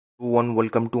Everyone,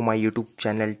 welcome to my YouTube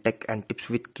channel Tech and Tips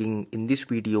with King. In this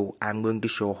video, I am going to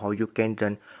show how you can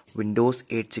run Windows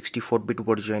 8 64-bit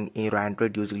version in your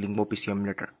Android using Limbo PC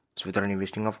Emulator. So without any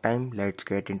wasting of time, let's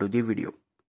get into the video.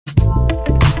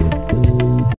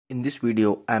 In this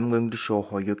video, I am going to show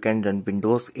how you can run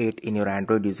Windows 8 in your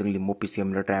Android using Limbo PC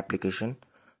Emulator application.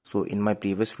 So in my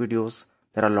previous videos,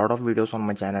 there are a lot of videos on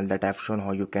my channel that I have shown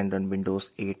how you can run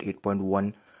Windows 8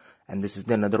 8.1, and this is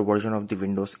the another version of the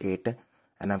Windows 8.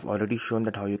 And I've already shown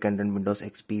that how you can run Windows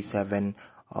XP 7,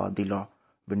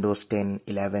 Windows 10,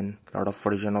 11, lot of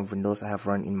version of Windows I have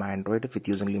run in my Android with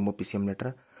using Limbo PC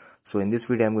Emulator. So in this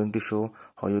video, I'm going to show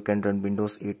how you can run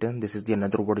Windows 8. This is the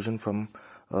another version from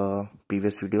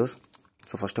previous videos.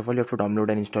 So first of all, you have to download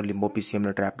and install Limbo PC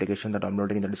Emulator application. The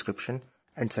downloading in the description.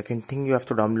 And second thing, you have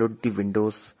to download the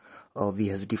Windows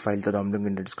VSD file. The downloading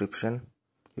in the description.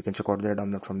 You can check out the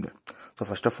download from there. So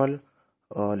first of all,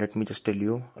 let me just tell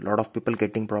you, a lot of people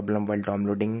getting problem while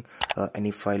downloading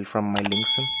any file from my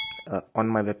links on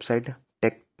my website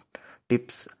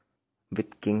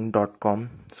techtipswithking.com.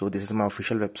 So this is my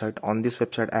official website. On this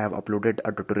website, I have uploaded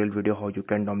a tutorial video how you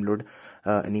can download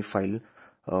any file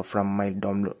from my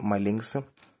links.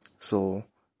 So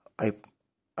I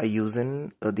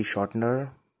using the shortener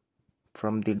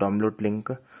from the download link,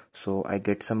 so I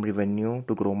get some revenue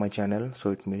to grow my channel,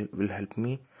 so it will help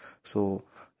me. So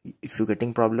if you're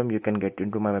getting problem, you can get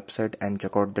into my website and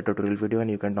check out the tutorial video, and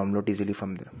you can download easily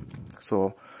from there.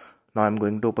 So now I'm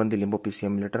going to open the Limbo PC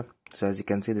Emulator. So as you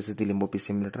can see, this is the Limbo PC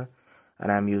Emulator,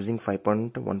 and I'm using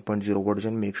 5.1.0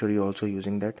 version. Make sure you're also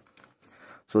using that.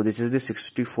 So this is the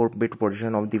 64-bit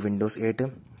version of the Windows 8.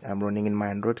 I'm running in my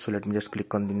Android. So let me just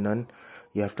click on the none.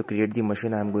 You have to create the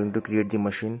machine. I'm going to create the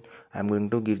machine. I'm going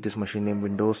to give this machine name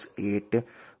Windows 8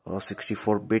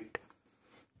 64-bit.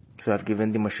 So I've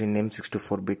given the machine name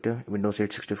 64-bit, Windows 8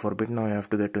 64-bit. Now you have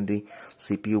to get to the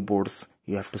CPU boards.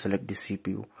 You have to select the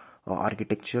CPU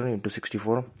architecture into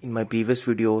 64. In my previous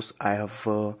videos, I have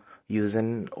used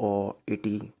an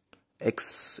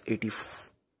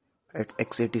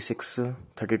x86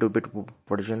 32-bit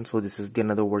version. So this is the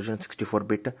another version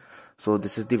 64-bit. So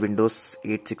this is the Windows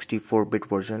 8 64-bit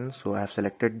version. So I have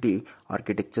selected the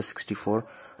architecture 64.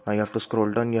 Now you have to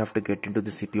scroll down. You have to get into the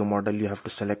CPU model. You have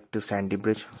to select the Sandy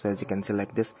Bridge. So as you can see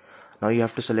like this. Now you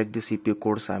have to select the CPU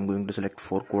cores. I'm going to select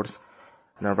 4 cores.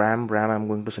 Now RAM I'm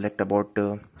going to select about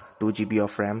 2 GB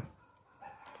of RAM.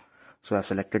 So I've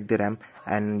selected the RAM,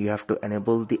 and you have to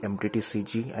enable the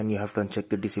MTTCG, and you have to uncheck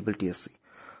the disable TSC.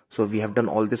 So we have done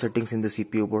all the settings in the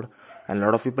CPU board, and a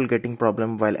lot of people getting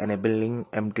problem while enabling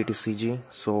MTTCG.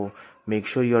 So make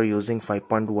sure you are using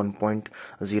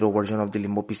 5.1.0 version of the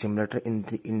Limbo PC Emulator.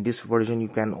 In this version, you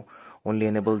can only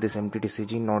enable this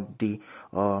MTTCG, not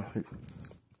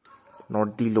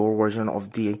the lower version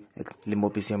of the Limbo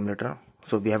PC Emulator.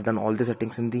 So we have done all the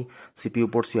settings in the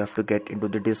CPU ports. You have to get into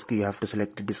the disk. You have to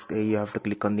select the disk A. You have to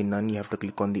click on the none. You have to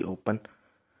click on the open.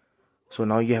 So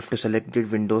now you have to select the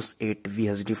Windows 8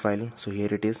 VSD file. So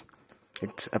here it is.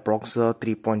 It's approx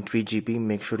 3.3 GB.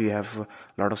 Make sure you have a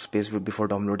lot of space before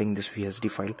downloading this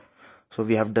VSD file. So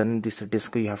we have done this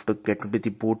disk. You have to get into the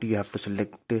boot. You have to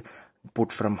select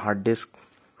boot from hard disk.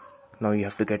 Now you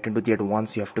have to get into the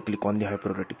advanced. You have to click on the high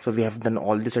priority. So we have done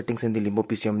all the settings in the Limbo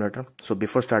PC Emulator. So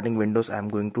before starting Windows, I am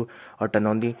going to turn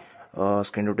on the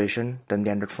screen rotation, turn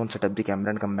the Android phone, set up the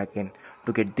camera, and come back in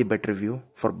to get the better view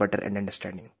for better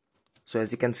understanding. So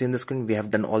as you can see in the screen, we have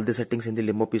done all the settings in the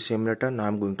Limbo PC Emulator. Now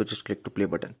I'm going to just click to play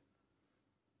button.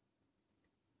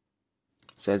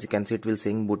 So as you can see, it will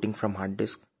saying booting from hard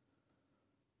disk.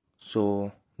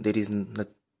 So there is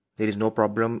no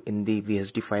problem in the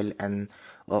VSD file, and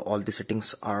all the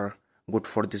settings are good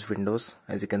for this Windows.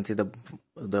 As you can see,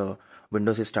 the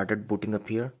Windows has started booting up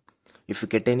here. If you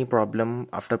get any problem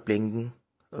after clicking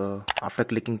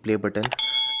play button,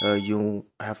 you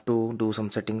have to do some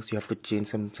settings. You have to change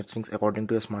some settings according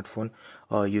to your smartphone.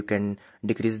 You can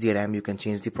decrease the RAM, you can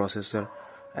change the processor,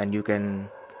 and you can,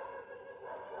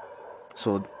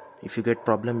 so if you get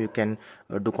problem, you can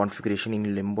do configuration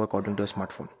in Limbo according to your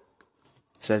smartphone.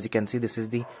 So as you can see, this is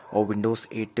the Windows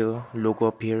 8 logo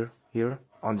up here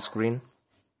on the screen.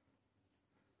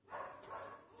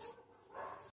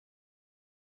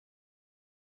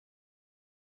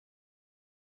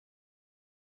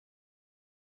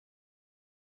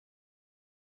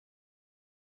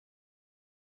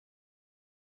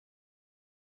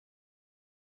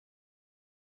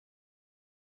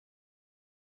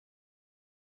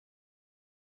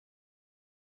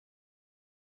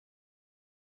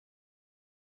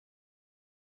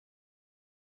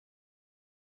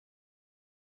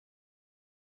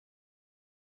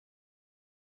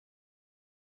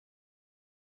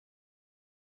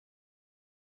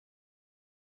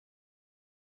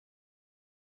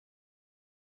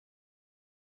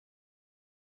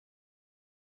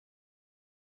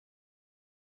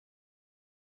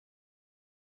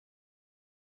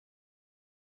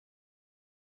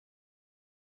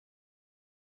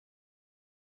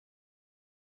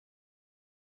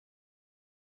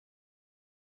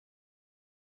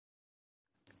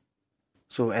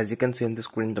 So as you can see on the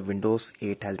screen, the Windows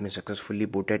 8 has been successfully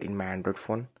booted in my Android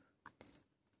phone.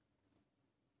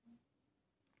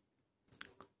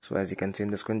 So as you can see in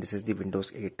the screen, this is the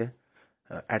Windows 8.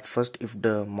 At first, if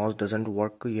the mouse doesn't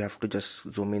work, you have to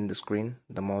just zoom in the screen.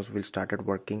 The mouse will start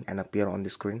working and appear on the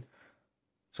screen.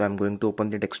 So I'm going to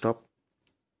open the desktop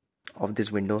of this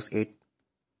Windows 8.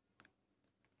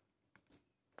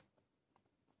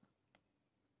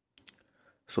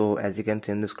 So as you can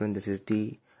see on the screen, this is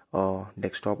the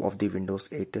desktop of the Windows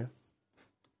 8.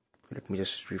 Let me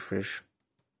just refresh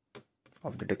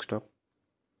of the desktop.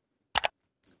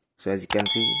 So as you can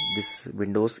see, this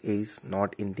Windows is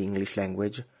not in the English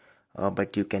language,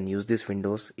 but you can use this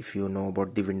Windows if you know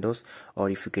about the Windows, or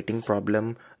if you're getting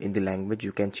problem in the language,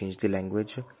 you can change the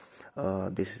language.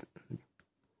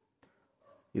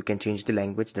 You can change the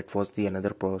language. That was the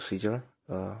another procedure.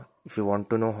 If you want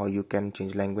to know how you can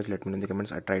change language, let me know in the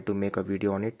comments. I try to make a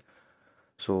video on it.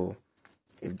 So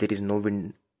if there is no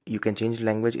you can change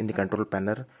language in the control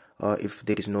panel. If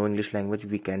there is no English language,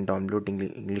 we can download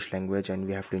English language and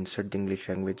we have to insert the English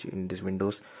language in this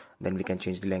Windows. Then we can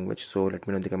change the language. So let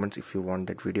me know in the comments if you want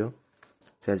that video.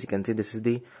 So as you can see, this is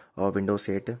the Windows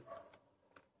 8.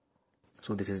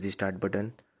 So this is the start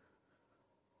button.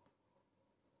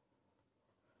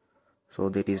 So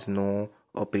there is no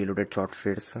preloaded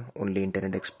softwares, only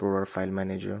Internet Explorer, File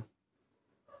Manager.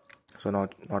 So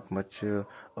not much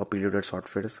preloaded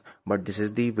softwares, but this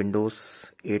is the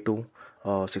Windows 8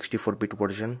 64-bit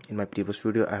version. In my previous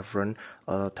video I have run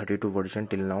 32 version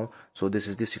till now, so this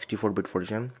is the 64-bit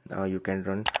version. You can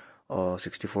run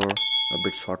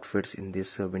 64-bit softwares in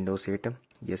this Windows 8.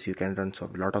 Yes, you can run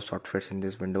a lot of softwares in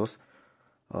this Windows.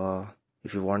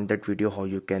 If you want that video how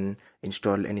you can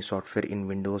install any software in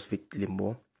Windows with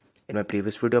Limbo, in my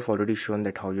previous video I've already shown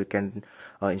that how you can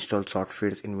install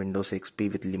softwares in Windows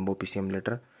XP with Limbo PC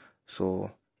Emulator.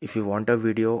 So if you want a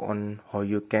video on how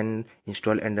you can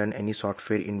install and run any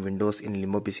software in Windows in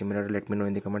Limbo PC Emulator, let me know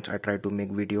in the comments. I try to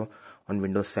make video on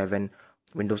Windows 7,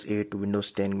 Windows 8,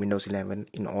 Windows 10, Windows 11.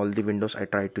 In all the Windows I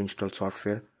try to install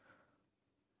software.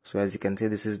 So as you can see,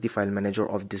 this is the file manager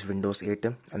of this Windows 8,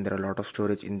 and there are a lot of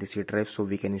storage in the C drive, so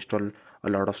we can install a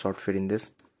lot of software in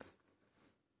this.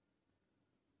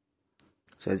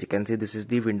 So as you can see, this is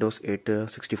the Windows 8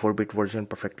 64-bit version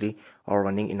perfectly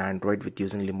running in Android with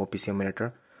using Limbo PC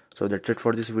Emulator. So that's it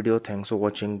for this video. Thanks for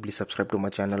watching. Please subscribe to my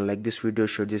channel, like this video,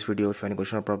 share this video. If you have any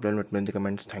question or problem, let me know in the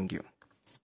comments. Thank you.